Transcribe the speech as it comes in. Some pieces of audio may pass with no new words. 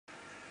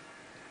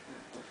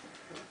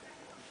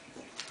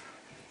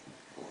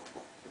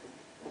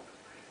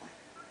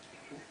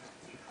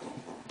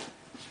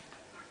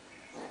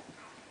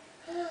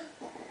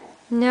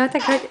No,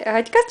 tak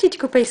hoď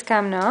kostičku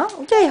pejskám, no.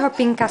 Udělej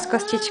hopinka s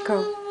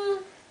kostičkou.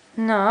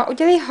 No,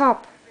 udělej hop.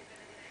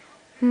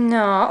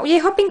 No,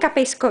 udělej hopinka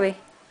pejskovi.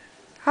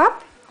 Hop,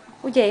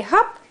 udělej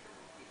hop.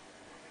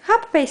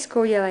 Hop pejsku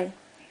udělej.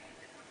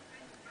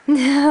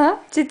 No,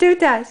 co ty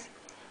utáš?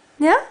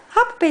 No,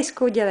 hop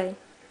pejsku udělej.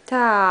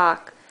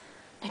 Tak.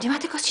 No, kde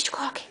máte kostičku,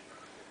 holky?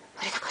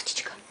 Kde je ta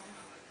kostička?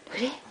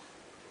 Kde?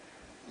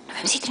 No,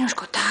 vem si ji,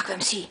 Trinuško, tak,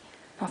 vem si ji.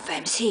 No,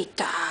 vem si ji,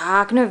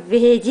 tak, no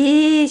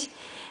vidíš.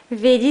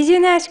 Vidíš,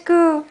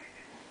 Jonášku?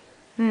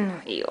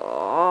 No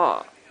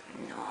jo,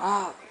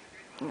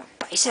 no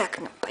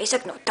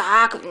pejsek, no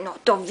tak, no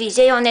to víš,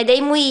 že jo,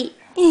 nedej mu jí.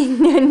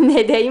 No,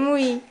 nedej mu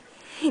jí.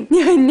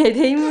 No,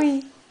 nedej mu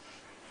jí.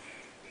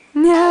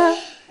 No,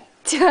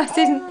 co,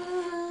 jsi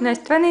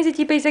naštvaný, že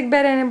ti pejsek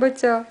bere, nebo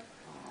co?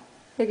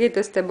 Jak je to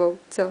s tebou,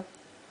 co?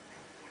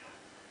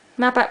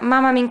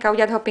 Má maminka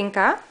udělat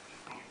hopinka?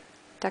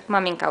 Tak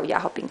maminka udělá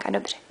hopinka,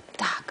 dobře.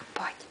 Tak,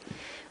 pojď.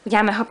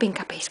 Uděláme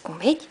hopinka pejskům,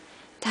 viď?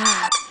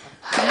 Tak.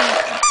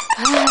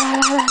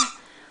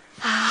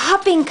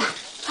 Hopinka,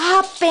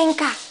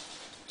 hopinka.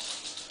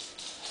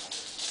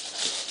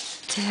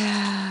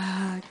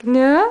 Tak,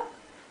 no.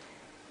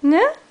 No,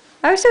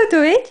 a už jsou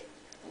tu, viď?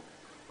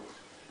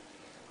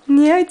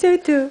 No, už jsou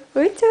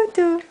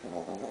tu.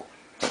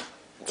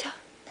 Co?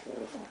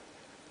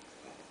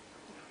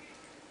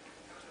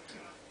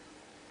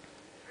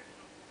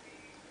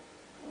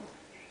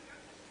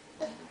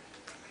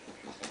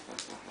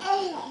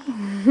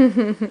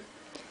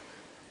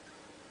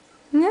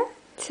 No,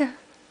 co?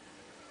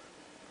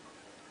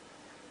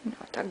 No,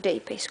 tak dej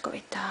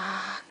pejskovi,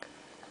 tak.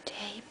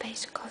 Dej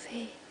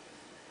pejskovi.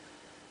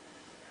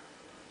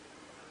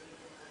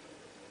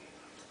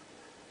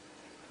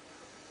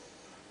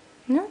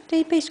 No,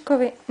 dej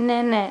pejskovi.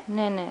 Ne.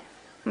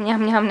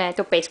 Mňam, ne,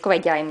 to pejskové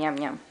dělají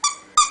mňam.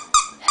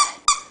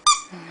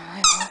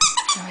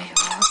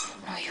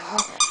 No jo,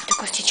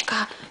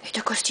 je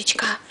to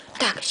kostička.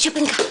 Tak,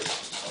 šupinka.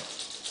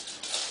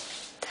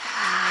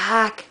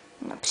 Tak,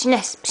 no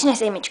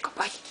přines Emičko,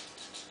 pojď.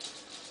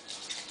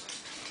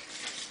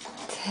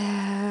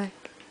 Tak.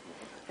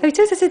 A už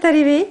jsou zase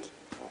tady, viď?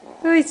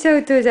 Už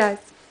jsou tu zas.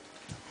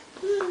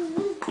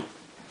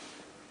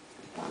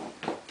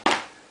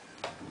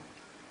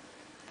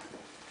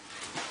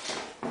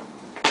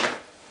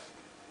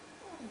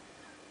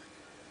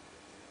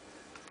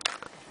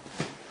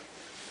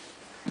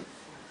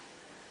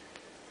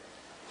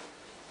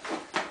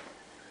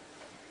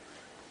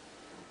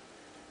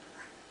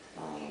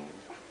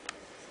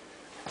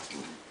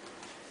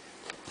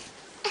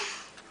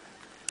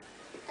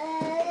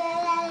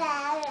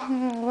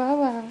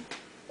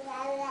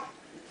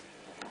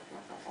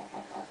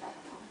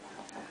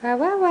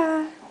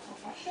 Wow.